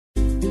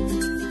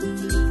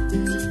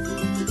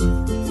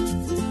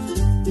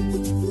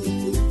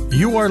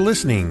You are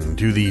listening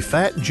to the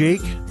Fat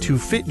Jake to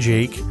Fit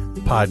Jake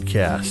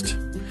podcast,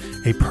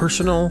 a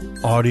personal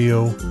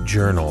audio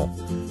journal,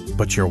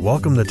 but you're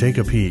welcome to take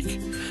a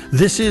peek.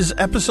 This is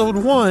episode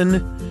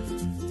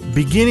 1,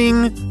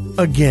 beginning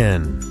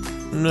again.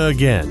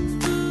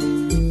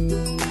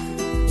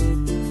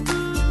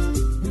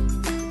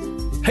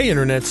 Hey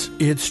internets,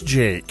 it's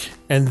Jake,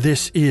 and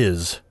this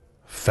is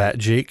Fat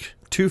Jake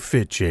to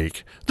Fit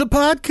Jake, the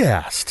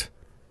podcast.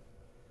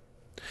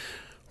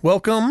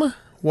 Welcome,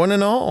 one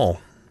and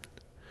all.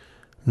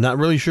 Not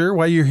really sure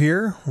why you're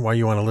here, why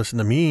you want to listen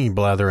to me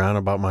blather on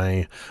about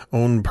my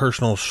own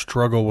personal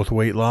struggle with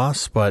weight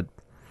loss, but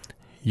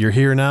you're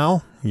here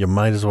now, you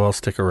might as well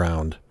stick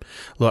around.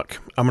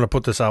 Look, I'm going to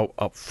put this out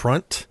up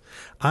front.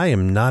 I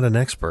am not an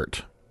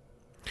expert.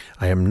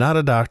 I am not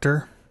a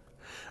doctor.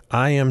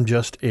 I am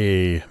just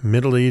a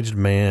middle-aged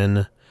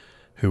man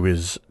who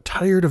is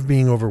tired of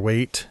being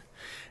overweight,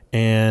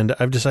 and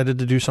I've decided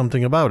to do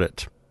something about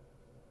it.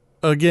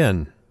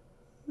 Again,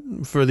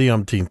 for the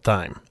umpteenth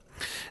time.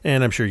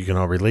 And I'm sure you can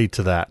all relate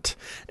to that.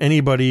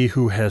 Anybody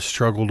who has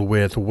struggled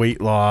with weight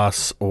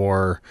loss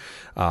or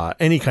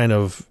any kind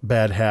of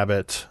bad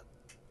habit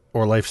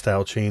or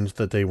lifestyle change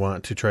that they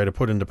want to try to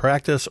put into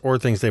practice or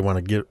things they want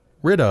to get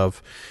rid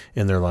of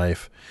in their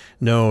life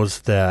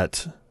knows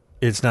that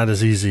it's not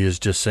as easy as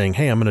just saying,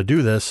 hey, I'm going to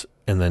do this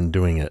and then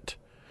doing it.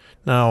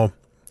 Now,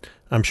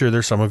 I'm sure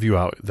there's some of you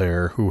out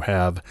there who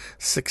have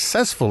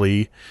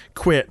successfully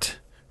quit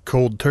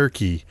cold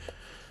turkey.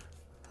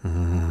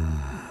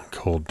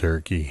 Cold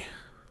turkey.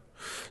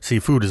 See,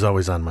 food is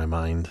always on my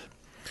mind.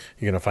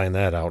 You're going to find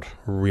that out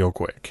real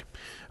quick.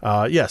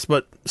 Yes,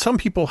 but some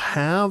people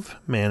have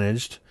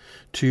managed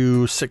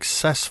to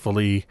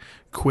successfully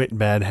quit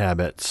bad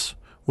habits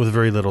with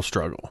very little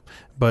struggle.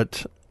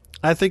 But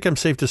I think I'm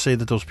safe to say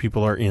that those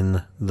people are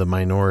in the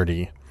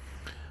minority.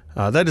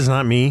 That is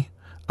not me.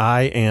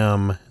 I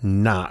am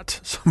not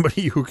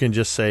somebody who can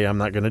just say, I'm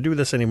not going to do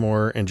this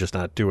anymore and just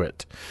not do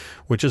it,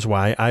 which is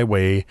why I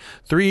weigh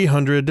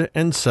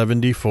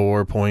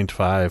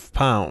 374.5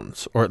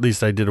 pounds, or at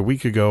least I did a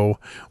week ago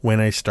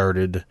when I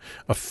started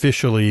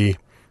officially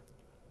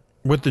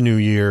with the new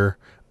year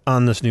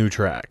on this new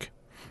track.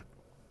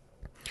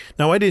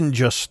 Now, I didn't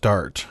just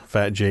start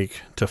Fat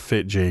Jake to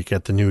Fit Jake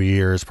at the new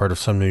year as part of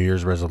some New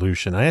Year's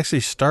resolution. I actually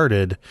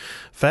started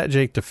Fat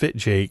Jake to Fit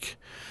Jake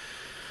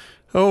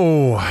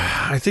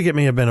I think it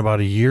may have been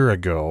about a year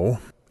ago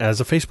as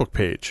a Facebook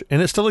page,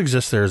 and it still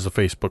exists there as a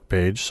Facebook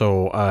page.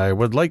 So I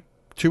would like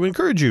to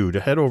encourage you to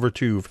head over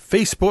to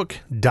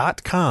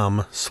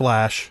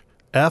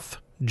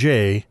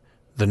facebook.com/FJ,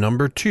 the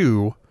number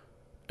 2,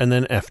 and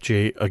then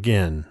FJ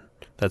again.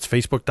 That's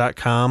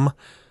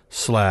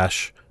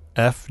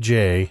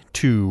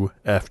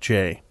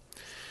facebook.com/FJ2FJ.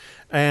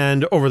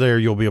 And over there,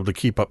 you'll be able to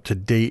keep up to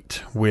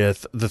date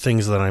with the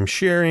things that I'm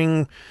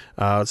sharing.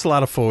 It's a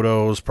lot of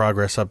photos,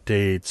 progress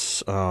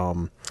updates,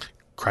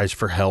 cries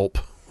for help,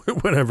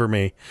 whatever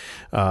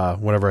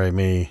I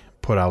may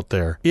put out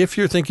there. If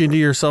you're thinking to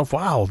yourself,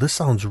 wow, this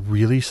sounds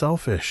really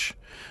selfish.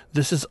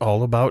 This is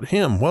all about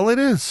him. Well, it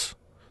is.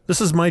 This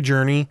is my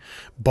journey,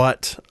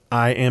 but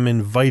I am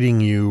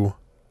inviting you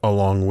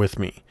along with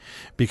me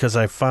because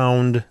I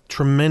found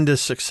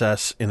tremendous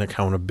success in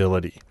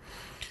accountability.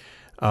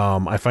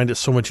 I find it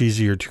so much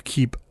easier to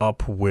keep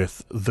up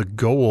with the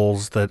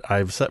goals that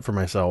I've set for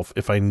myself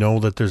if I know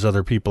that there's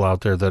other people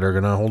out there that are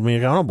going to hold me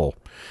accountable,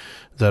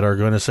 that are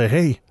going to say,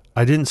 hey,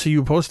 I didn't see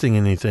you posting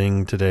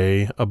anything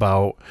today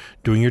about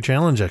doing your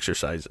challenge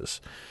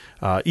exercises.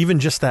 Even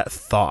just that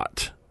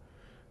thought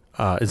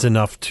is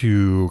enough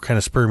to kind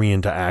of spur me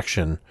into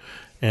action.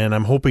 And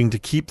I'm hoping to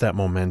keep that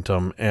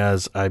momentum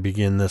as I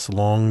begin this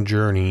long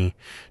journey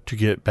to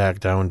get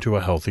back down to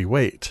a healthy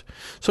weight.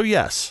 So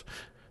yes,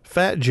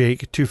 Fat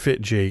Jake to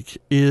Fit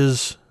Jake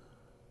is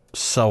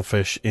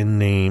selfish in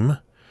name,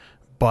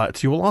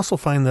 but you will also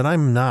find that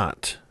I'm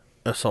not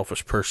a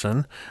selfish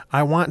person.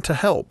 I want to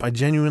help. I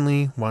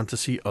genuinely want to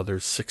see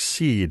others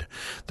succeed.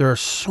 There are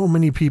so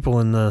many people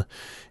in the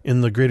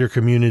greater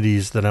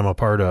communities that I'm a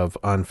part of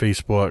on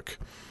Facebook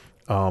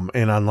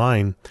and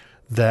online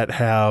that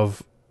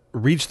have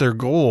reached their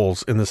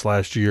goals in this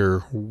last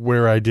year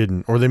where I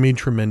didn't, or they made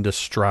tremendous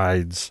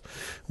strides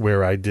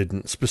where I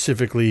didn't.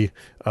 Specifically,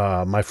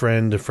 my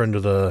friend of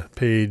the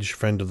page,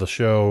 friend of the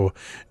show,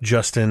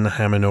 Justin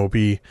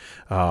Hamanopi,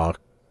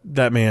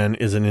 that man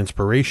is an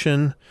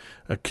inspiration,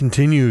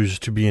 continues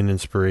to be an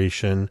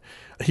inspiration.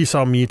 He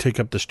saw me take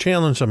up this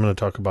challenge I'm going to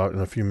talk about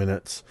in a few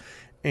minutes,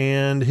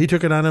 and he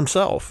took it on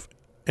himself.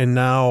 And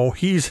now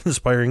he's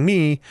inspiring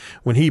me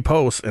when he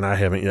posts, and I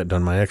haven't yet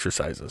done my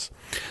exercises.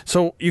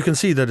 So you can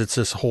see that it's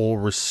this whole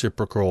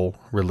reciprocal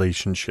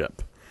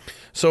relationship.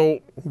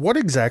 So what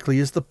exactly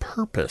is the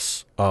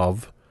purpose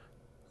of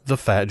the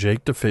Fat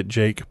Jake to Fit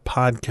Jake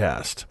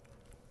podcast?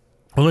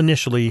 Well,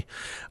 initially,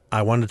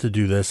 I wanted to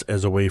do this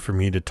as a way for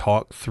me to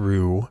talk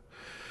through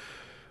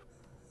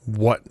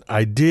what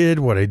I did,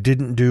 what I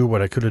didn't do,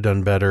 what I could have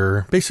done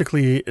better.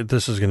 Basically,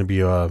 this is going to be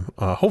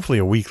hopefully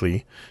a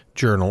weekly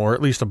journal, or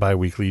at least a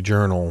bi-weekly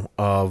journal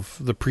of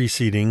the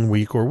preceding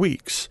week or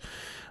weeks.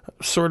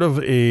 sort of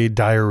a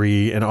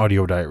diary, an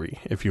audio diary,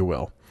 if you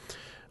will.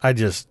 I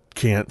just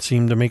can't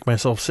seem to make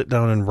myself sit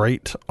down and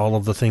write all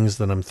of the things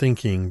that I'm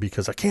thinking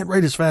because I can't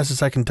write as fast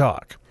as I can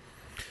talk.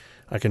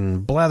 I can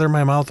blather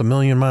my mouth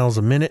 1,000,000 miles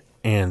a minute,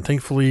 and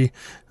thankfully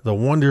the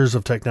wonders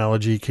of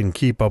technology can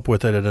keep up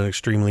with it at an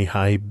extremely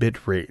high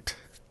bit rate.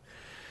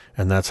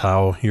 And that's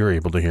how you're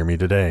able to hear me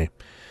today.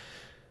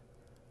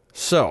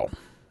 So,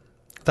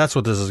 that's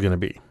what this is going to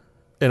be,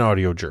 an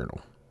audio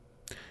journal.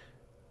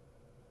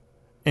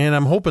 And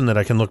I'm hoping that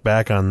I can look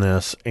back on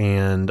this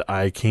and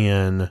I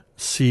can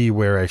see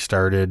where I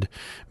started.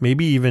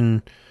 Maybe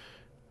even,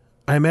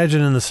 I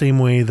imagine in the same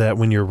way that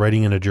when you're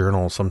writing in a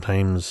journal,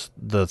 sometimes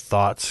the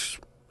thoughts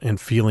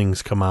and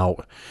feelings come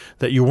out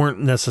that you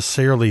weren't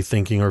necessarily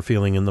thinking or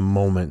feeling in the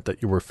moment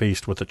that you were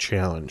faced with a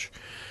challenge.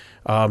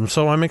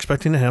 So I'm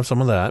expecting to have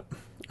some of that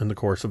in the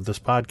course of this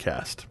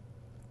podcast.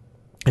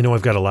 I know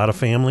I've got a lot of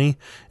family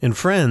and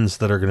friends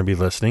that are going to be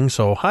listening.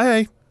 So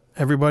hi,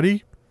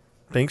 everybody.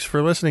 Thanks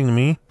for listening to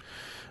me.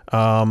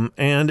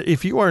 And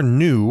if you are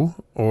new,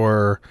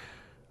 or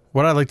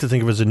what I like to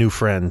think of as a new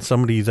friend,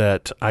 somebody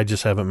that I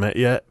just haven't met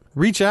yet,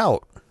 reach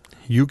out.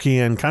 You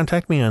can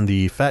contact me on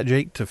the Fat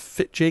Jake to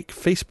Fit Jake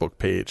Facebook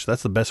page.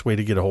 That's the best way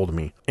to get a hold of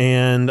me.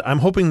 And I'm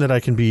hoping that I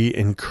can be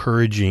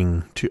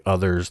encouraging to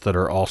others that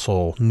are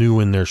also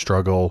new in their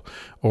struggle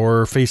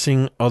or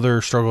facing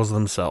other struggles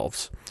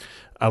themselves.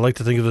 I like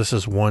to think of this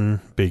as one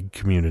big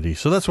community.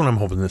 So that's what I'm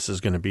hoping this is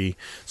going to be.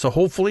 So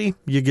hopefully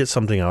you get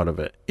something out of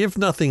it. If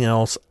nothing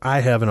else, I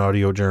have an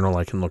audio journal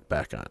I can look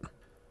back on.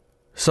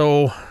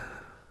 So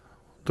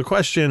the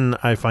question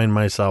I find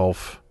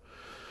myself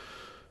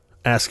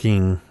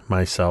asking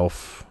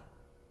myself,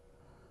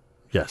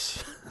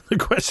 yes, the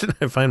question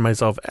I find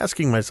myself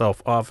asking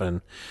myself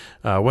often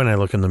when I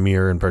look in the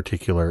mirror in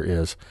particular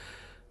is,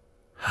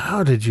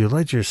 how did you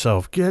let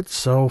yourself get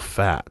so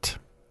fat?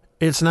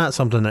 It's not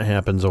something that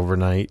happens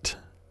overnight.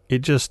 It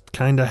just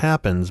kind of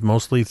happens,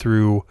 mostly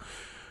through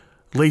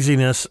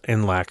laziness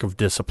and lack of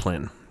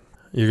discipline.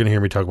 You're going to hear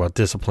me talk about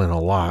discipline a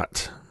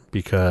lot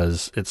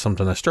because it's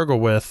something I struggle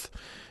with,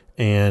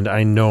 and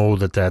I know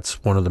that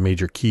that's one of the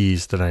major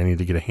keys that I need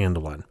to get a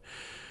handle on.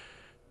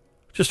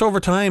 Just over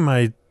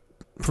time,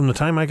 from the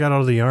time I got out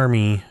of the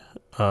Army,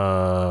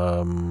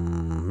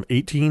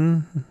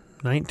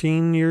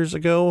 19 years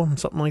ago,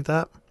 something like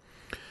that,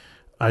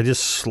 I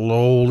just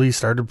slowly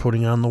started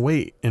putting on the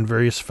weight in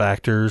various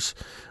factors,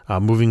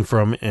 moving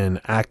from an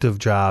active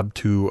job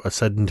to a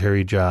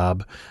sedentary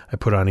job. I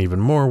put on even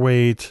more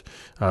weight.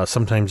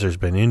 Sometimes there's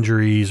been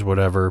injuries,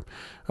 whatever.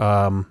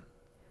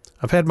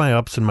 I've had my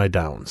ups and my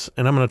downs,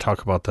 and I'm going to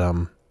talk about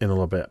them in a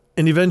little bit.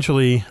 And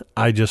eventually,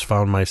 I just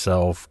found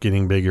myself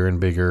getting bigger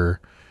and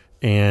bigger.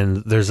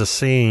 And there's a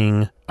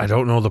saying, I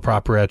don't know the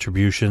proper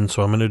attribution,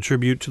 so I'm going to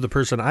attribute to the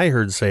person I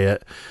heard say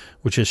it,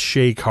 which is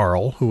Shay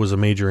Carl, who was a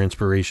major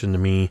inspiration to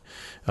me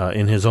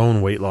in his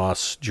own weight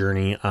loss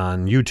journey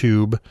on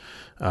YouTube.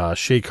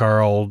 Shay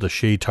Carl, the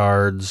Shay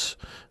Tards,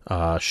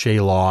 Shay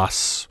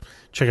Loss.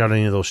 Check out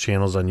any of those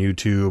channels on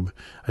YouTube.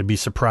 I'd be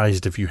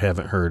surprised if you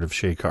haven't heard of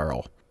Shay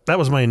Carl. That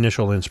was my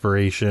initial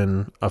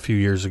inspiration a few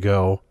years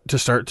ago to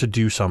start to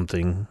do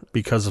something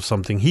because of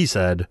something he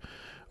said,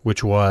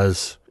 which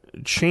was,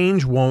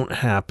 change won't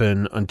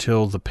happen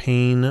until the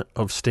pain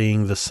of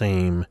staying the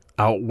same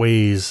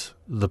outweighs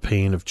the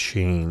pain of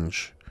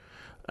change.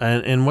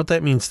 And what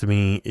that means to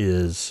me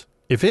is,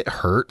 if it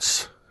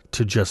hurts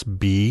to just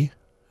be,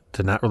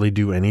 to not really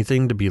do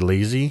anything, to be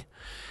lazy,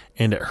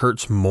 and it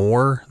hurts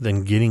more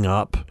than getting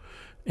up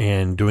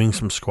and doing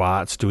some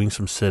squats, doing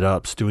some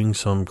sit-ups, doing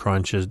some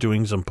crunches,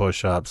 doing some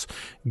push-ups,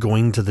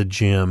 going to the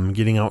gym,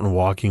 getting out and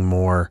walking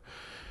more,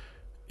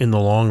 in the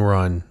long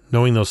run,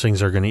 knowing those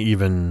things are going to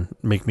even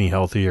make me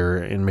healthier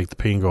and make the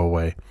pain go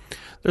away,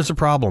 there's a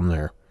problem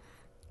there.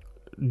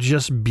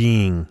 Just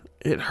being,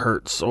 it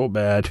hurts so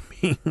bad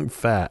being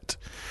fat.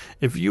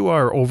 If you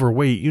are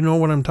overweight, you know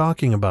what I'm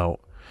talking about.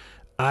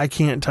 I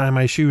can't tie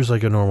my shoes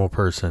like a normal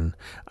person.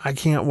 I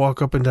can't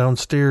walk up and down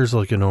stairs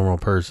like a normal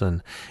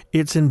person.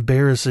 It's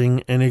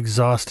embarrassing and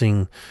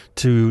exhausting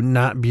to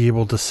not be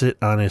able to sit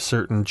on a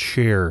certain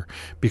chair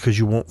because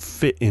you won't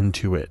fit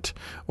into it,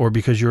 or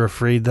because you're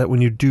afraid that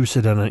when you do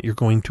sit on it, you're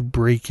going to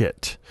break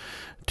it.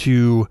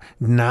 To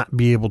not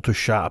be able to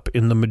shop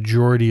in the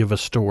majority of a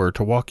store,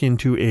 to walk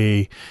into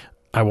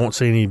I won't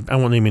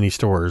name any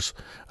stores.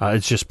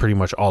 It's just pretty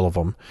much all of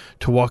them.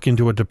 To walk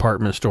into a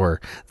department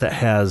store that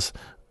has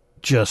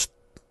just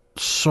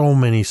so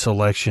many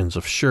selections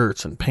of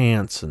shirts and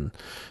pants and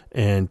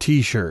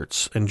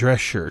t-shirts and dress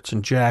shirts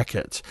and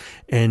jackets,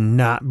 and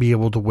not be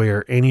able to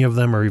wear any of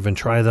them or even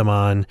try them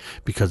on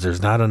because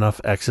there's not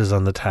enough X's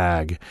on the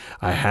tag.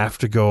 I have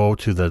to go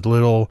to the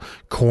little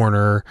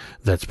corner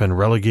that's been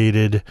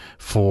relegated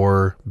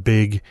for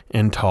big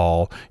and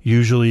tall,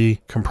 usually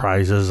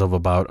comprises of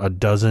about a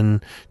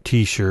dozen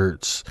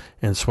t-shirts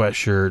and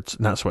sweatshirts,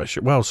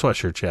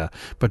 yeah,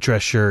 but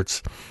dress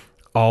shirts,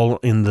 all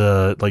in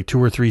the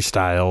 2 or 3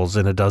 styles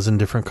in a dozen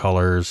different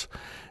colors.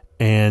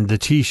 And the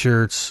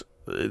t-shirts,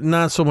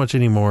 Not so much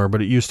anymore,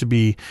 but it used to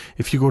be,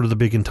 if you go to the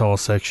big and tall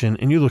section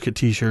and you look at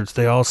t-shirts,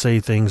 they all say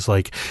things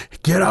like,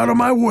 "Get out of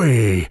my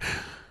way,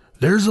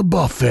 there's a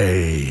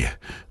buffet,"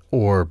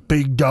 or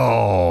 "Big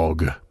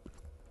dog."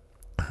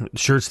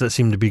 Shirts that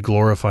seem to be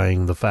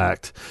glorifying the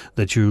fact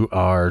that you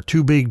are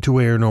too big to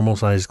wear normal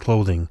sized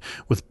clothing,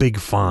 with big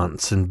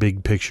fonts and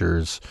big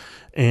pictures.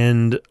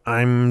 And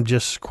I'm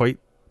just quite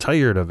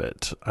tired of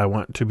it. I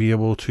want to be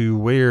able to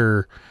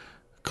wear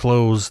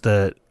clothes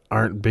that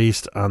aren't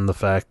based on the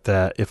fact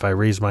that if I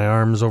raise my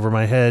arms over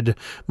my head,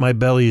 my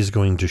belly is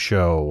going to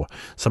show.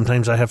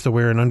 Sometimes I have to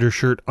wear an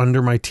undershirt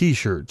under my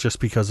t-shirt just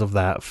because of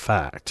that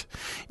fact.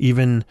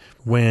 Even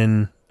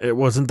when it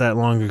wasn't that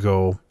long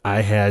ago,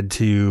 I had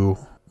to,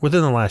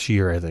 within the last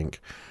year, I think,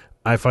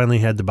 I finally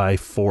had to buy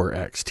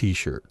 4X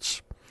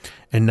t-shirts.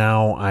 And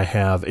now I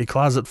have a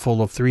closet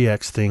full of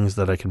 3X things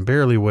that I can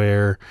barely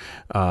wear,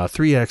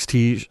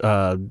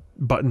 3X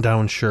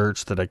button-down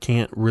shirts that I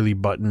can't really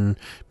button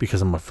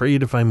because I'm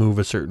afraid if I move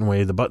a certain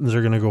way, the buttons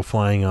are going to go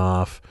flying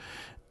off.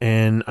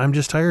 And I'm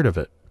just tired of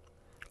it.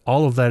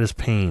 All of that is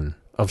pain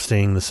of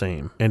staying the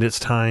same. And it's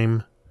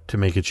time to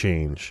make a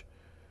change,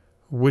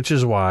 which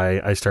is why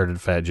I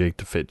started Fat Jake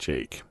to Fit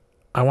Jake.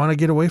 I want to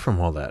get away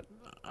from all that.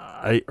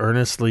 I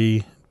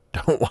earnestly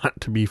don't want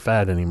to be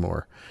fat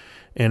anymore.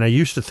 And I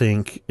used to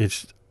think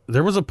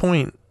there was a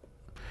point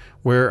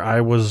where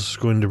I was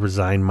going to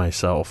resign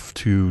myself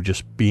to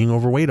just being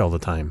overweight all the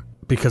time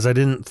because I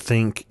didn't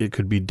think it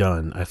could be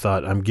done. I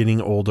thought, I'm getting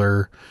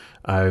older.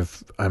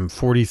 I'm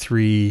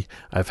 43.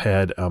 I've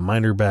had a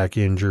minor back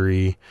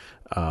injury.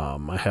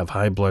 I have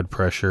high blood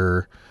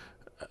pressure.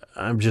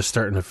 I'm just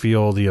starting to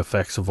feel the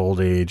effects of old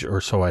age,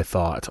 or so I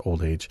thought.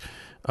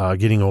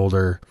 Getting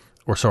older,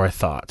 or so I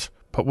thought.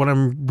 But what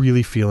I'm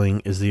really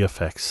feeling is the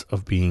effects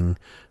of being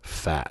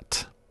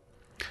fat.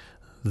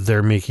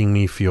 They're making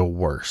me feel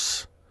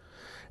worse.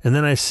 And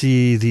then I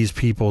see these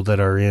people that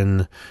are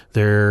in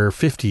their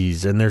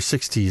 50s and their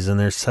 60s and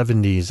their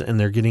 70s, and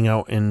they're getting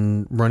out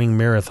and running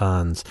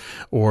marathons,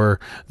 or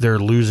they're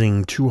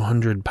losing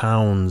 200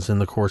 pounds in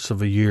the course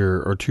of a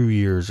year or 2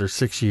 years or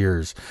 6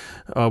 years.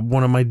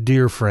 One of my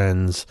dear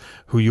friends,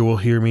 who you will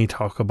hear me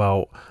talk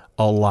about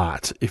a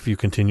lot if you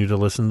continue to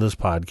listen to this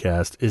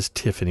podcast, is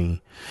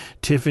Tiffany.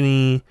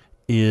 Tiffany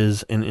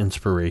is an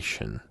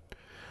inspiration.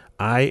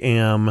 I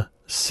am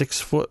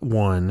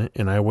 6'1"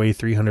 and I weigh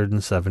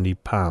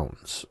 375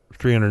 pounds.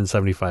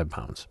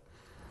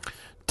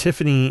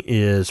 Tiffany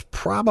is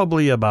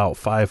probably about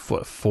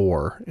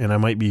 5'4", and I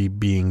might be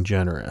being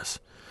generous.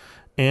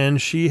 And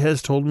she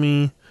has told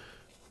me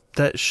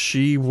that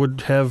she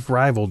would have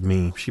rivaled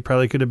me. She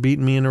probably could have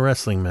beaten me in a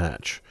wrestling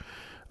match.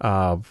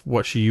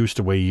 What she used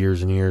to weigh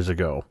years and years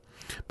ago.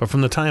 But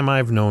from the time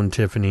I've known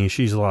Tiffany,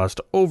 she's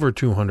lost over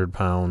 200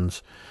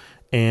 pounds,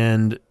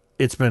 and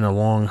it's been a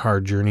long,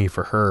 hard journey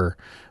for her,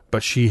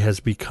 but she has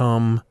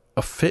become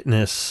a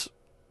fitness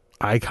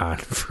icon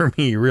for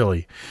me,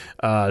 really.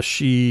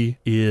 She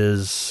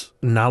is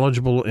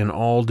knowledgeable in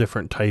all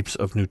different types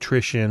of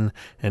nutrition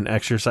and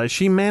exercise.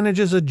 She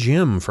manages a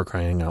gym, for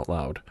crying out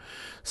loud.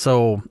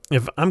 So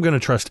if I'm going to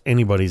trust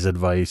anybody's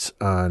advice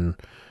on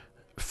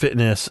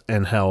fitness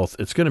and health,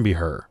 it's going to be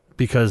her.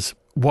 Because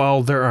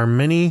while there are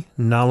many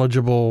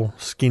knowledgeable,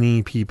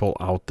 skinny people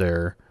out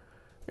there,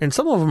 and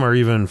some of them are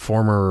even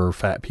former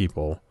fat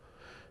people,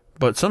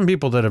 but some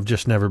people that have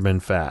just never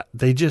been fat,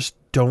 they just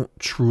don't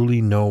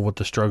truly know what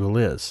the struggle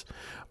is.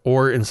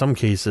 Or in some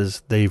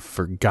cases, they've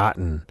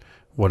forgotten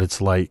what it's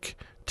like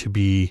to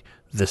be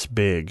this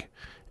big.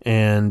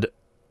 And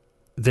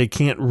they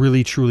can't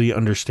really truly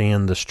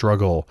understand the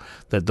struggle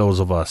that those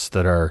of us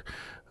that are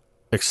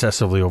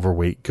excessively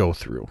overweight go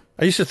through.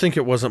 I used to think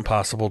it wasn't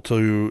possible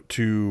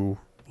to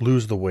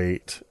lose the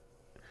weight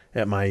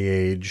at my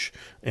age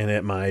and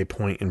at my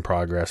point in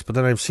progress. But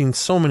then I've seen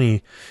so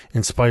many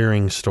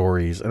inspiring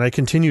stories, and I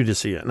continue to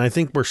see it. And I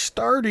think we're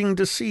starting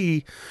to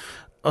see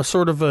a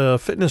sort of a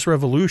fitness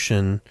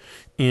revolution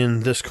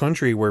in this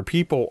country where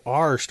people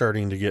are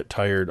starting to get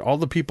tired. All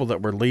the people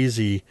that were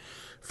lazy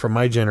from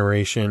my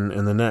generation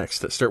and the next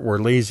that were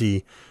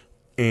lazy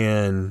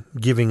and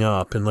giving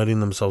up and letting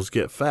themselves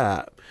get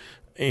fat.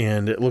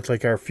 And it looked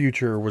like our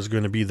future was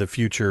going to be the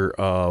future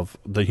of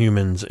the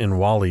humans in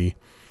WALL-E.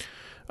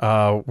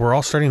 We're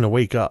all starting to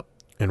wake up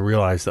and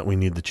realize that we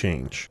need the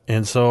change.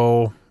 And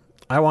so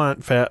I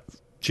want Fat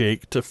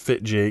Jake to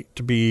Fit Jake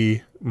to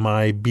be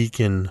my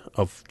beacon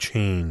of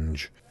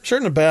change.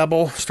 Starting to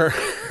babble.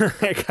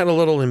 I got a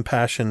little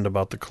impassioned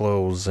about the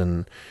clothes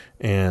and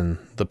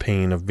the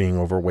pain of being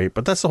overweight,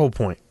 but that's the whole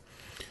point.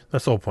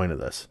 That's the whole point of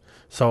this.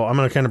 So I'm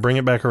going to kind of bring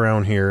it back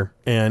around here.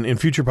 And in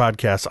future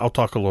podcasts, I'll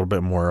talk a little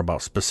bit more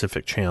about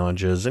specific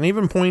challenges and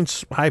even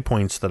high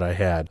points that I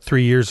had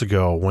 3 years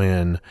ago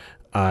when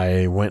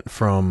I went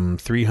from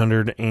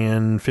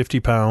 350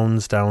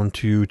 pounds down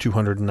to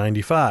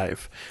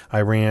 295.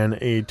 I ran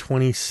a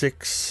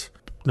 25K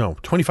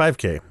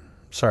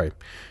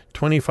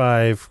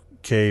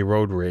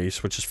road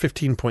race, which is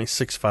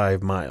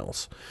 15.65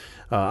 miles.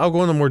 I'll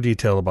go into more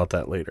detail about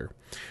that later.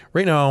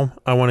 Right now,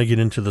 I want to get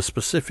into the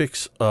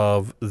specifics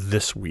of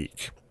this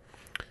week.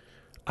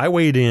 I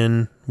weighed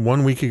in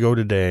 1 week ago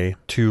today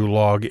to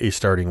log a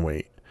starting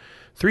weight,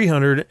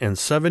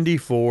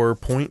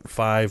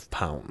 374.5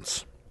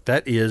 pounds.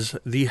 That is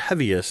the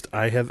heaviest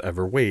I have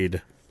ever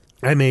weighed.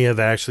 I may have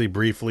actually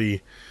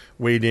briefly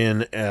weighed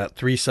in at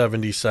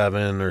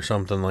 377 or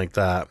something like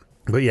that.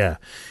 But yeah,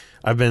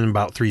 I've been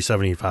about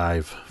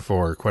 375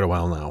 for quite a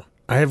while now.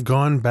 I have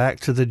gone back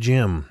to the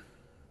gym.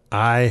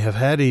 I have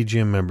had a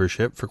gym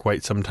membership for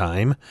quite some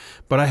time,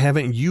 but I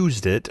haven't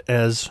used it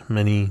as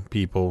many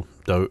people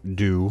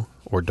do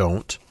or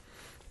don't.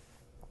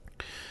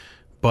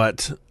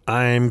 But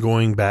I'm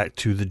going back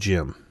to the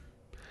gym.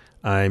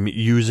 I'm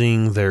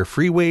using their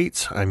free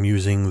weights. I'm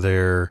using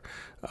their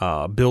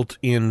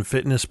built-in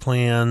fitness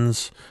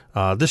plans.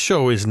 This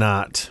show is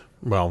not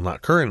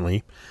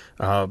currently,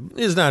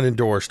 is not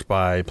endorsed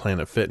by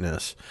Planet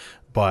Fitness,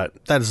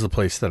 but that is the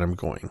place that I'm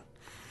going.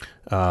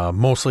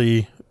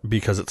 Mostly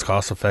because it's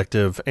cost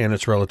effective and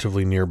it's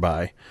relatively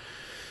nearby.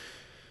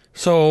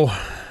 So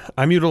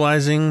I'm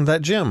utilizing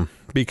that gym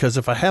because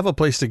if I have a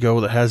place to go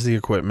that has the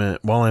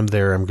equipment, while I'm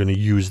there, I'm going to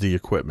use the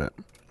equipment.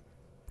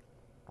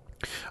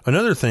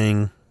 Another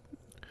thing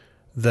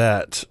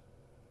that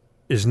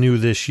is new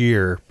this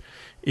year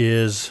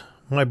is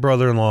my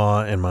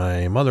brother-in-law and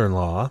my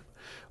mother-in-law,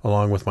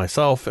 along with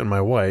myself and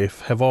my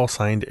wife, have all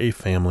signed a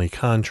family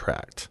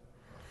contract.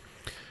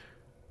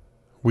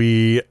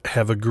 We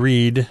have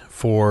agreed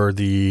for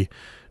the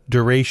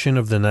duration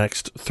of the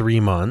next 3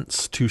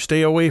 months to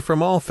stay away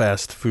from all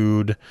fast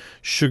food,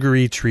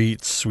 sugary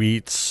treats,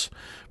 sweets,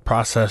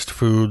 processed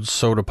foods,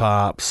 soda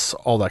pops,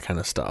 all that kind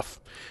of stuff.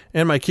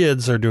 And my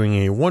kids are doing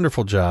a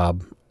wonderful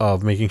job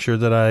of making sure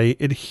that I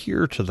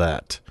adhere to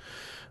that.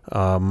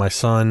 My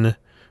son,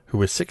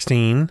 who is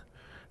 16,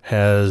 he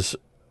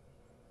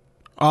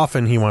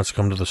wants to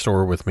come to the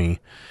store with me,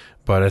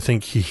 but I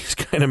think he's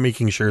kind of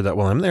making sure that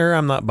while I'm there,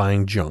 I'm not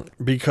buying junk,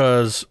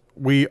 because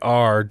we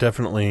are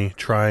definitely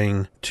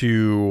trying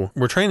to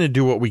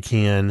do what we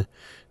can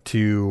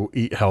to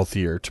eat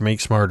healthier, to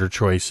make smarter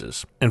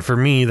choices. And for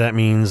me, that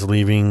means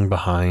leaving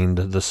behind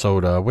the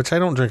soda, which I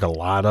don't drink a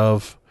lot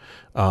of.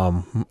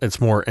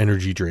 It's more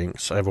energy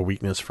drinks. I have a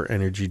weakness for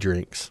energy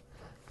drinks.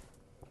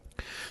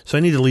 So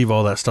I need to leave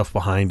all that stuff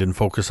behind and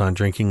focus on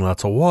drinking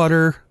lots of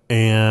water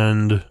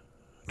and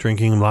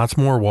drinking lots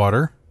more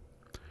water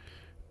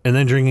and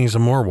then drinking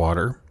some more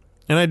water.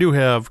 And I do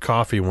have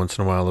coffee once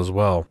in a while as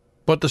well.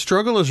 But the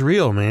struggle is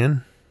real,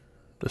 man.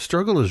 The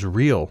struggle is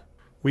real.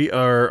 We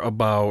are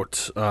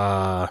about,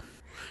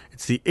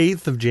 it's the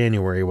 8th of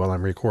January while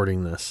I'm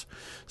recording this.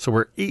 So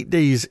we're 8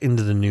 days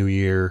into the new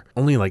year.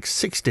 Only like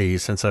 6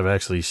 days since I've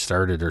actually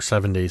started, or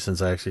 7 days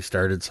since I actually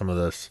started some of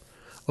this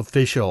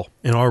official.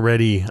 And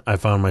already I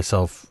found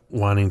myself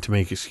wanting to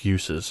make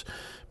excuses,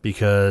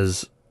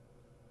 because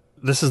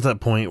this is that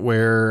point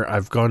where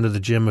I've gone to the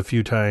gym a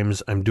few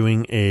times. I'm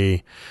doing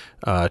a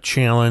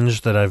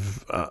challenge that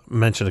I've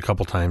mentioned a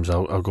couple times.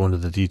 I'll go into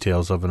the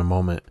details of in a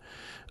moment.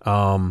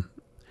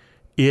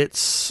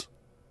 It's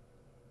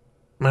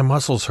my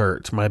muscles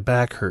hurt, my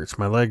back hurts,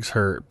 my legs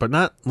hurt, but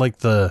not like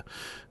the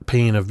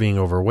pain of being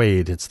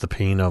overweight. It's the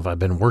pain of I've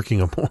been working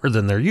more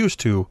than they're used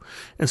to,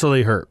 and so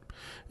they hurt.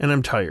 And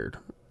I'm tired.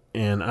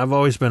 And I've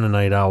always been a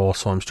night owl,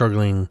 so I'm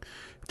struggling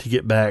to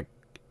get back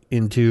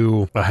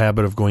into a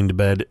habit of going to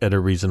bed at a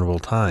reasonable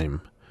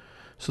time.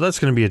 So that's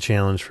going to be a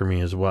challenge for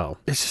me as well.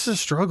 It's just a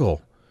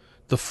struggle.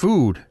 The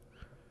food.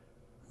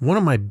 One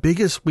of my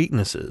biggest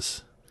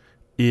weaknesses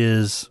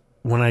is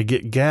when I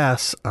get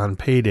gas on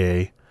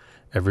payday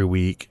every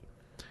week.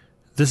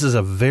 This is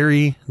a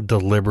very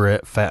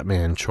deliberate fat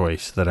man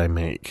choice that I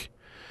make.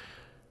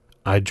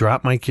 I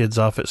drop my kids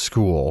off at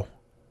school,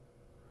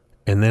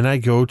 and then I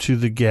go to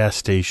the gas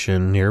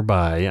station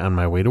nearby on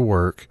my way to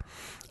work.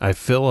 I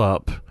fill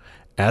up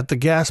at the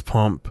gas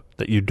pump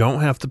that you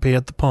don't have to pay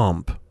at the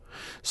pump,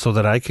 so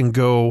that I can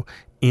go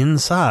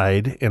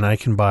inside and I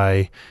can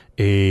buy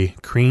a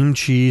cream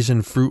cheese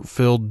and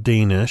fruit-filled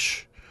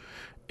Danish,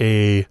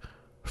 a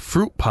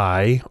fruit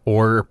pie,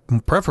 or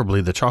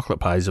preferably the chocolate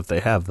pies if they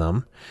have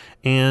them,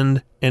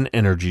 and an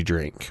energy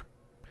drink.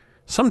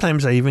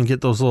 Sometimes I even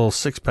get those little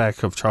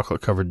 6-pack of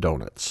chocolate-covered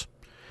donuts.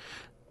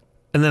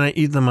 And then I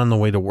eat them on the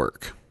way to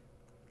work.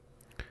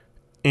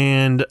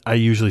 And I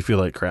usually feel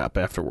like crap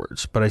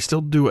afterwards, but I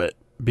still do it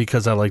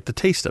because I like the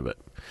taste of it.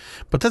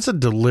 But that's a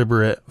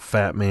deliberate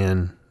fat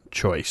man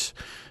choice.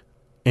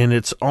 And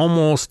it's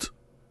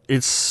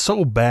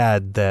so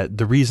bad that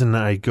the reason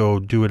I go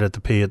do it at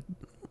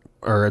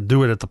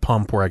the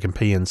pump where I can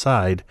pay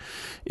inside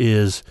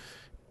is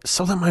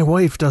so that my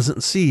wife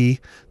doesn't see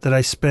that I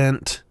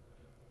spent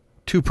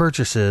 2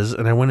 purchases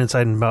and I went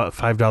inside and bought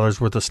 $5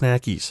 worth of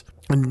snackies.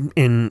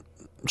 And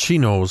she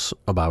knows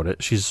about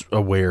it. She's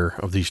aware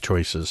of these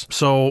choices.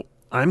 So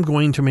I'm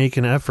going to make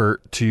an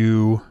effort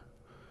to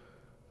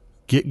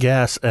get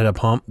gas at a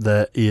pump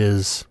that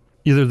is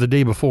either the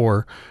day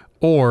before,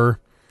 or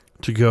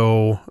to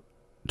go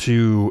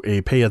to a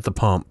pay at the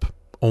pump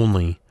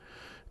only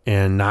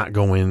and not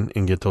go in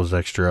and get those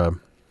extra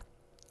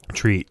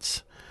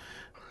treats.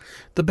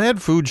 The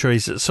bad food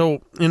choices.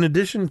 So in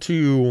addition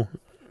to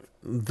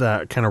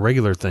that kind of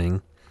regular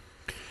thing.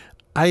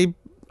 I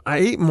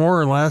ate more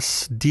or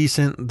less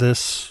decent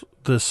this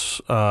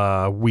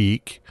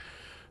week.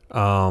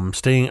 I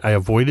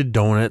avoided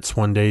donuts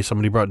one day.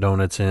 Somebody brought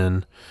donuts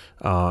in.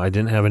 I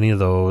didn't have any of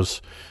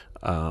those.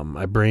 I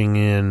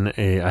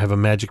have a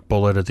Magic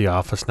Bullet at the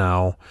office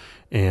now,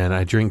 and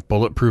I drink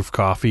bulletproof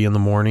coffee in the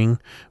morning,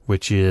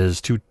 which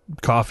is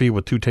coffee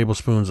with 2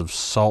 tablespoons of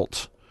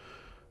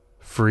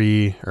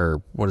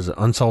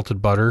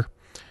unsalted butter,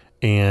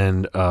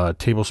 and a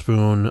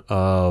tablespoon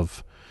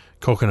of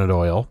coconut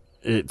oil.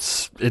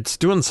 It's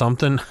doing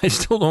something. I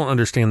still don't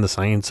understand the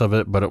science of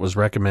it, but it was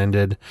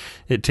recommended.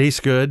 It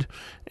tastes good,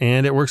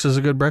 and it works as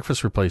a good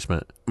breakfast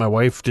replacement. My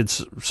wife did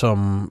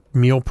some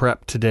meal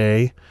prep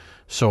today,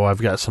 so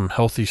I've got some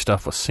healthy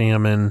stuff with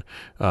salmon,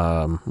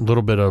 a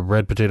little bit of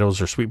red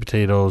potatoes or sweet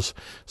potatoes,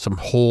 some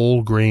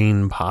whole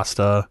grain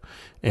pasta,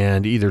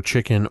 and either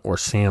chicken or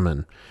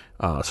salmon.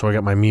 So I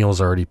got my meals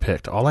already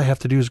picked. All I have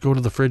to do is go to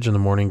the fridge in the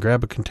morning,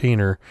 grab a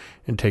container,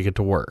 and take it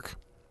to work.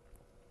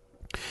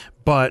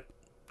 But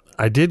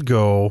I did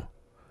go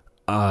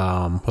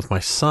with my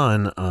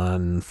son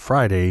on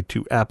Friday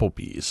to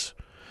Applebee's,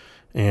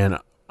 and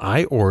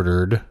I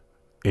ordered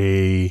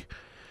a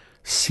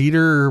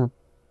cedar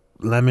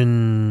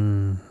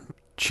lemon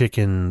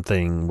chicken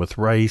thing with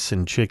rice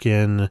and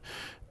chicken,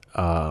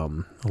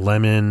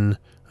 lemon.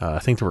 I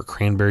think there were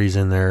cranberries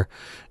in there,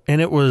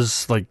 and it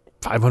was like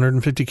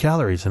 550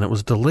 calories, and it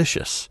was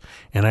delicious.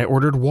 And I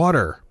ordered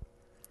water.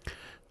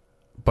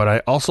 But I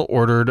also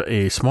ordered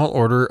a small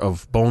order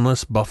of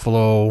boneless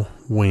buffalo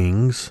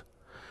wings,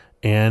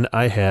 and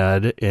I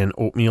had an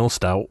oatmeal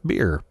stout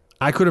beer.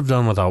 I could have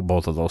done without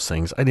both of those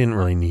things. I didn't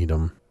really need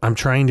them. I'm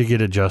trying to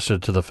get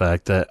adjusted to the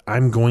fact that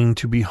I'm going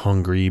to be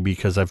hungry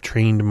because I've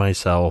trained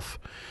myself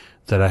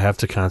that I have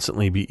to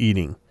constantly be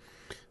eating.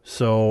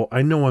 So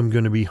I know I'm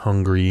going to be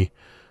hungry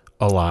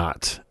a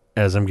lot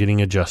as I'm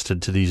getting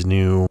adjusted to these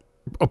new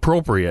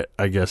appropriate,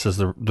 I guess is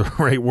the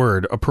right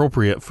word,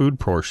 appropriate food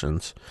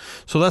portions.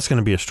 So that's going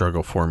to be a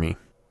struggle for me.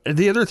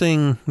 The other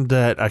thing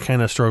that I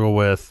kind of struggle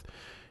with,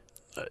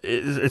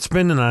 it's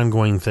been an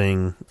ongoing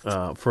thing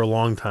for a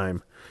long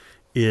time,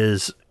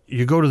 is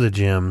you go to the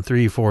gym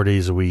 3-4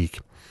 days a week,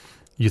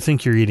 you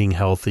think you're eating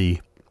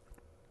healthy,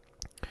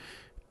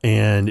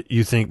 and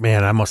you think,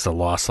 man, I must have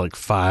lost like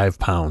 5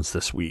 pounds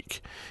this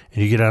week.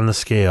 And you get on the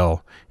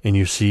scale and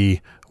you see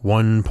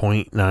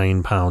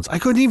 1.9 pounds. I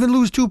couldn't even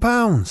lose 2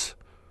 pounds.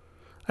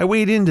 I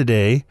weighed in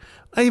today.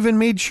 I even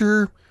made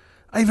sure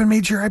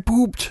I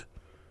pooped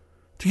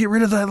to get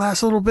rid of that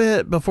last little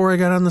bit before I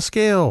got on the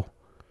scale.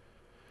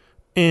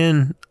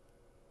 And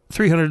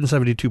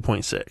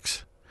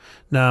 372.6.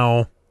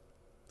 Now,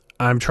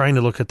 I'm trying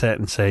to look at that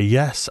and say,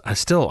 yes,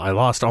 I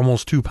lost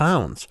almost 2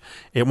 pounds.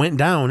 It went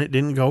down, it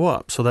didn't go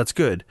up, so that's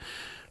good.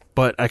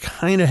 But I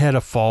kind of had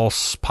a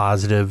false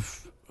positive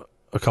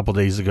a couple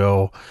days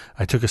ago.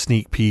 I took a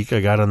sneak peek.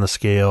 I got on the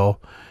scale.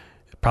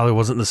 It probably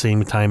wasn't the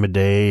same time of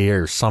day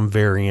or some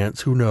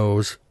variance. Who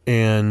knows?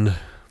 And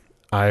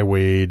I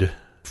weighed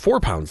 4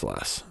 pounds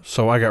less.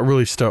 So I got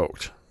really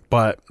stoked.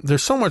 But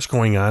there's so much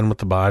going on with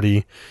the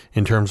body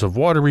in terms of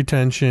water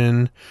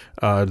retention,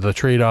 the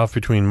trade-off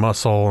between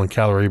muscle and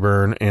calorie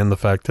burn, and the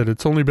fact that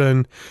it's only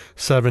been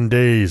 7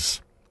 days.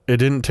 It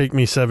didn't take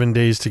me 7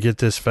 days to get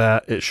this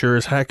fat. It sure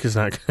as heck is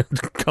not going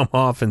to come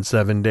off in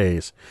 7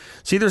 days.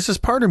 See, there's this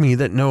part of me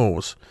that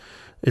knows.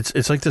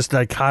 It's like this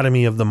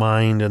dichotomy of the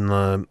mind and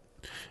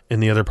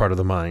the other part of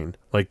the mind.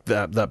 Like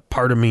that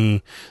part of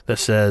me that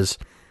says,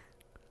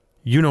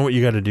 you know what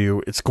you got to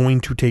do. It's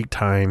going to take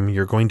time.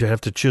 You're going to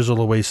have to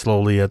chisel away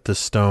slowly at this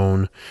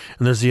stone.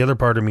 And there's the other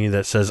part of me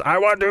that says, I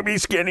want to be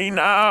skinny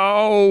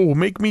now.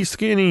 Make me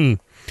skinny.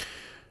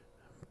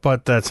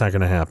 But that's not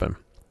going to happen.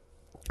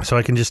 So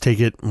I can just take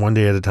it one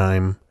day at a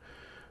time,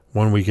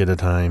 1 week at a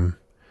time.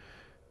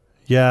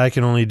 Yeah, I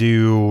can only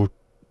do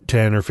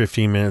 10 or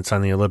 15 minutes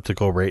on the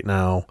elliptical right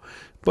now.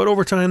 But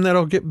over time,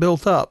 that'll get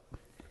built up.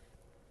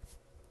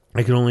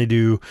 I can only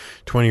do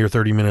 20 or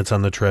 30 minutes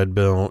on the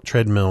treadmill,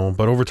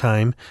 but over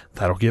time,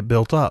 that'll get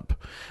built up.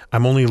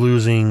 I'm only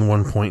losing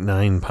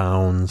 1.9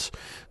 pounds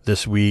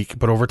this week,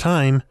 but over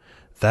time,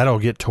 that'll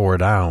get tore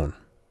down.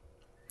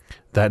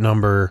 That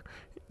number,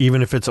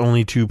 even if it's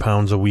only 2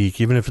 pounds a week,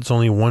 even if it's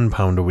only 1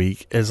 pound a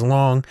week, as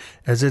long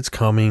as it's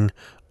coming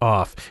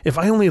off. If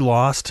I only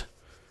lost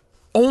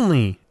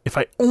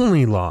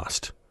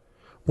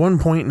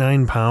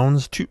 1.9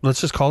 pounds,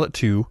 let's just call it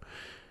 2,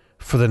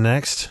 for the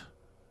next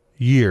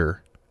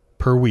year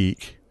per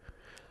week,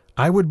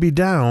 I would be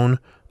down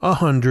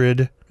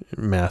 100,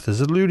 math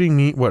is eluding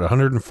me,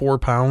 104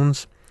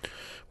 pounds?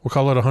 We'll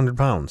call it 100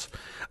 pounds.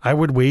 I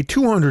would weigh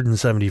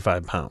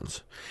 275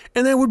 pounds.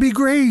 And that would be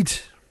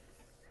great.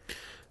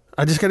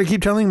 I just got to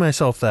keep telling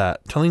myself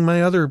that, telling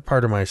my other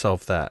part of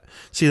myself that.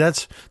 See,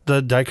 that's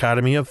the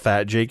dichotomy of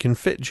Fat Jake and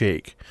Fit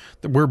Jake.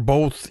 We're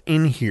both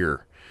in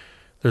here.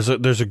 There's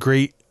a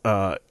great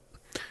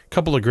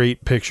couple of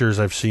great pictures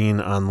I've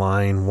seen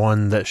online.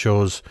 One that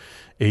shows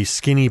a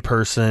skinny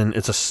person.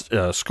 It's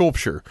a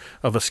sculpture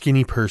of a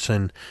skinny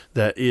person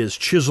that is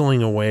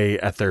chiseling away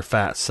at their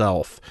fat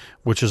self,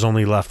 which is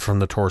only left from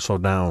the torso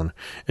down.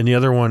 And the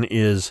other one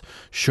is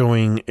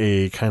showing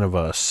a kind of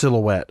a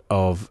silhouette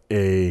of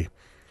a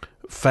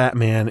fat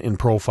man in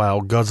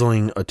profile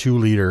guzzling a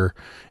 2-liter,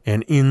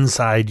 and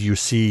inside you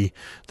see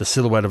the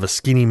silhouette of a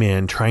skinny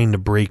man trying to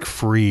break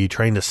free,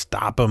 trying to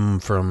stop him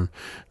from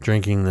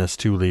drinking this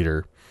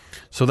 2-liter.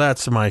 So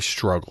that's my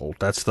struggle.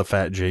 That's the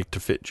Fat Jake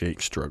to Fit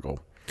Jake struggle.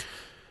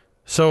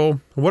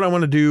 So what I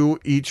want to do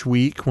each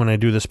week when I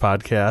do this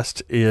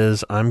podcast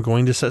is I'm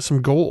going to set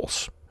some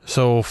goals.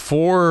 So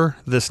for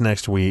this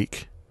next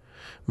week,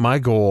 my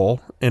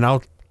goal, and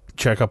I'll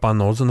check up on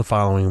those in the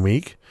following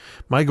week,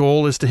 my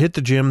goal is to hit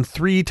the gym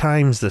 3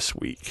 times this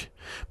week.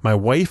 My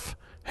wife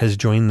has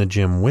joined the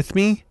gym with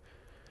me,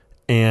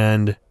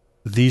 and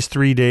these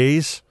 3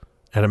 days,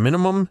 at a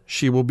minimum,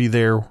 she will be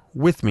there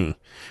with me.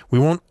 We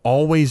won't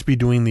always be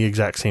doing the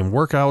exact same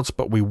workouts,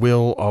 but we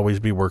will always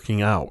be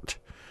working out.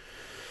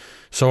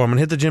 So I'm going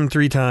to hit the gym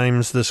 3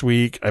 times this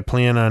week. I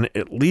plan on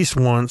at least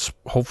once,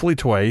 hopefully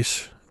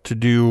twice, to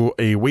do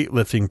a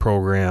weightlifting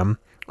program,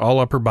 all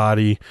upper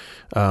body,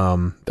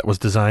 that was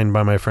designed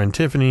by my friend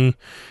Tiffany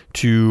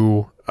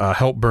to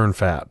help burn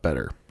fat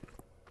better.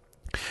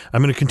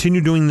 I'm going to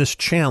continue doing this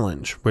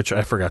challenge, which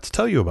I forgot to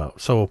tell you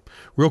about. So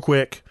real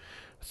quick,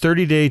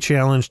 30-day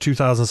challenge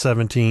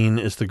 2017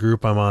 is the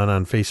group I'm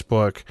on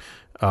Facebook.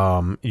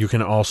 You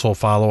can also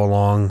follow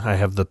along. I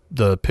have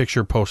the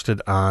picture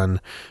posted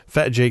on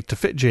Fat Jake to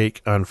Fit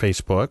Jake on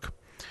Facebook,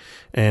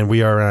 and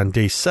we are on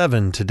day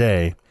 7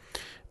 today.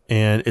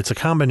 And it's a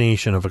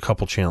combination of a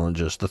couple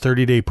challenges, the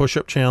 30-day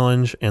push-up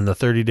challenge and the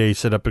 30-day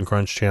sit-up and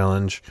crunch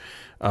challenge.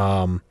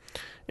 And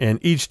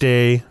each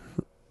day,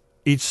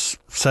 each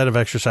set of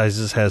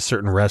exercises has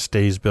certain rest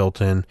days built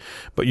in,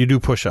 but you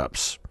do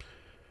push-ups.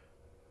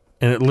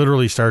 And it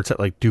literally starts at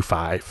like do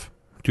 5,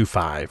 do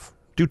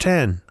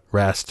 10,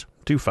 rest,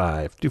 do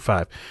 5.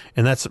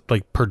 And that's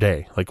like per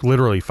day, like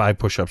literally 5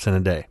 push-ups in a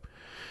day.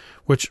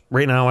 Which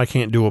right now I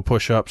can't do a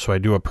push-up, so I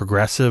do a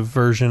progressive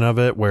version of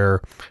it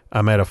where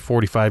I'm at a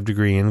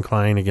 45-degree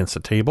incline against a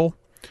table,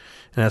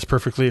 and that's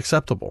perfectly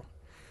acceptable.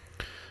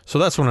 So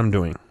that's what I'm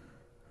doing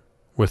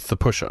with the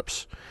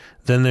push-ups.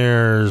 Then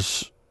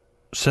there's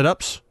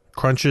sit-ups,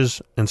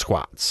 crunches, and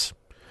squats.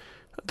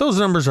 Those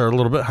numbers are a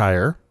little bit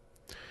higher.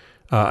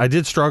 I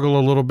did struggle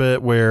a little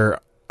bit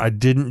where I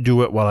didn't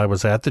do it while I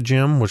was at the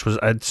gym, which was,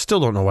 I still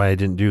don't know why I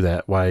didn't do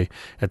that. Why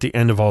at the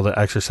end of all the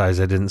exercise,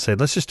 I didn't say,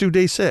 let's just do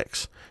day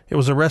 6. It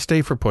was a rest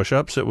day for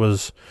push-ups. It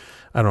was,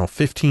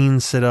 15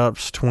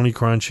 sit-ups, 20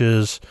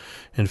 crunches,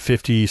 and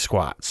 50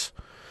 squats.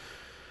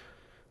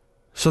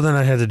 So then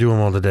I had to do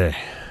them all today.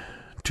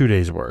 2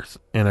 days worth,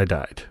 and I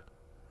died.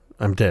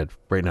 I'm dead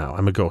right now.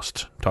 I'm a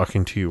ghost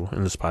talking to you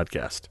in this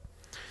podcast.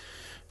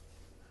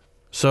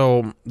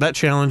 So that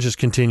challenge is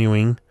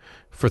continuing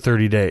for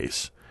 30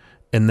 days.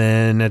 And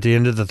then at the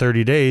end of the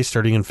 30 days,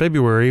 starting in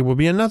February, will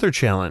be another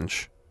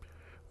challenge.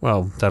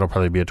 Well, that'll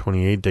probably be a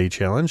 28-day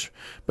challenge,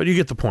 but you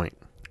get the point.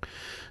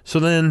 So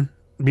then,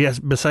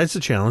 besides the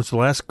challenge, the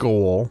last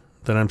goal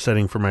that I'm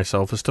setting for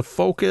myself is to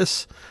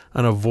focus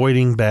on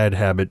avoiding bad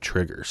habit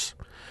triggers.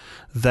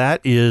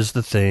 That is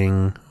the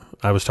thing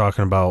I was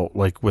talking about,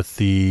 like with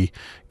the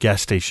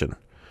gas station.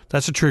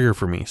 That's a trigger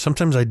for me.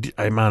 Sometimes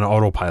I'm on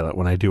autopilot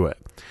when I do it.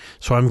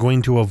 So I'm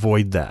going to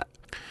avoid that.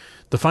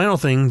 The final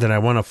thing that I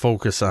want to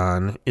focus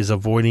on is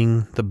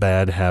avoiding the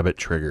bad habit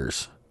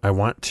triggers. I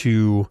want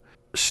to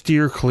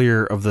steer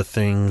clear of the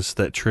things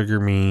that trigger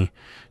me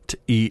to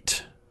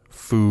eat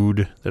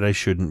food that I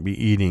shouldn't be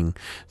eating.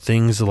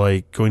 Things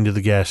like going to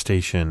the gas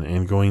station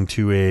and going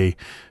to a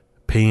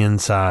pay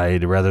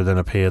inside rather than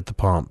a pay at the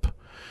pump.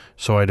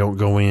 So I don't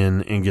go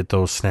in and get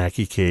those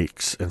snacky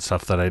cakes and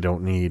stuff that I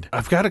don't need.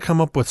 I've got to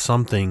come up with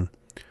something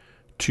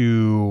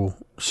to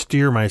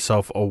steer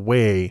myself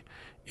away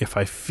if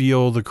I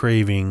feel the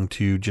craving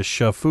to just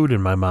shove food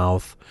in my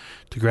mouth,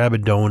 to grab a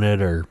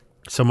donut or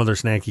some other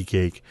snacky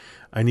cake.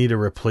 I need a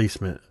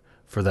replacement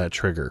for that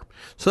trigger.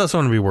 So that's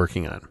what I'm going to be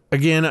working on.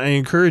 Again, I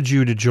encourage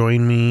you to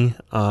join me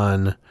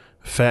on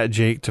Fat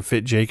Jake to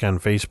Fit Jake on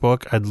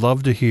Facebook. I'd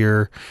love to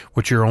hear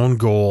what your own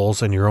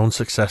goals and your own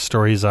success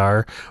stories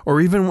are, or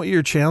even what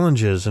your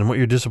challenges and what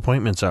your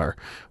disappointments are.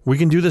 We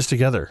can do this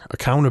together.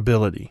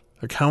 Accountability.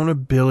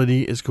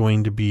 Accountability is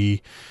going to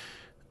be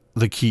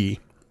the key.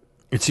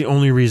 It's the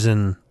only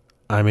reason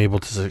I'm able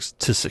to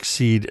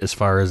succeed as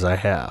far as I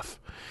have.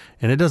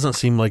 And it doesn't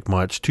seem like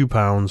much, 2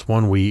 pounds,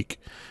 1 week,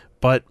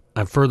 but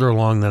I'm further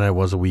along than I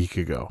was a week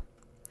ago.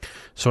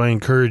 So I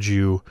encourage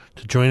you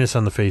to join us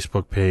on the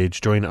Facebook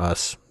page. Join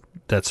us.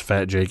 That's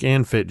Fat Jake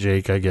and Fit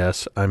Jake, I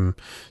guess. I'm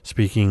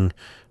speaking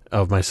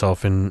of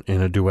myself in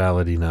a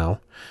duality now.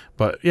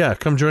 But yeah,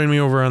 come join me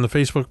over on the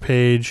Facebook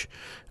page.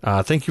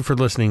 Thank you for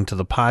listening to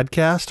the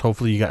podcast.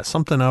 Hopefully you got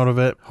something out of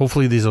it.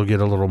 Hopefully these will get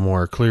a little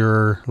more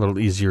clearer, a little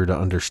easier to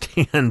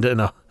understand,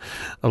 and a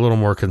little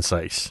more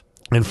concise.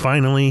 And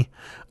finally,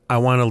 I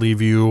want to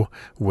leave you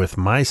with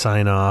my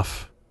sign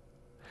off.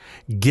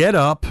 Get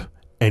up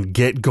and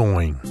get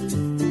going.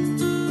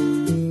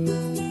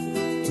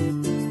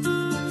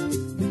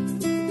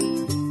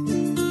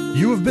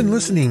 You have been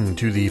listening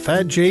to the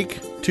Fat Jake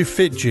to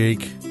Fit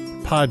Jake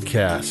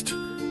podcast,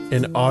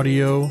 an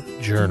audio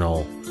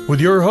journal, with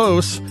your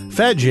hosts,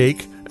 Fat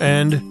Jake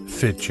and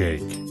Fit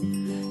Jake.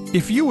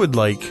 If you would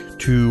like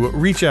to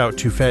reach out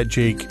to Fat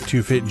Jake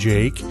to Fit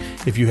Jake,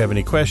 if you have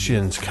any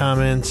questions,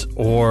 comments,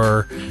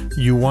 or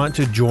you want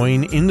to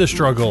join in the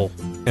struggle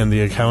and the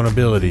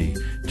accountability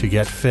to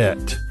get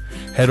fit,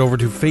 head over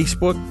to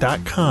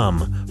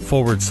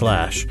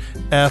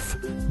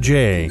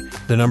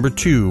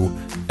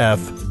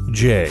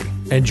facebook.com/FJ2FJ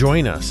and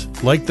join us.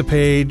 Like the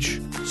page,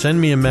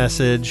 send me a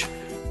message.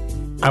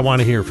 I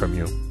want to hear from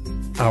you.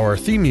 Our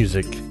theme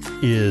music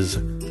is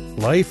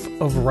Life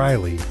of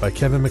Riley by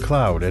Kevin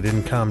MacLeod at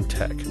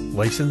Incomtech,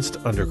 licensed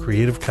under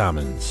Creative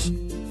Commons.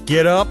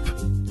 Get up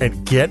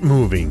and get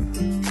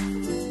moving.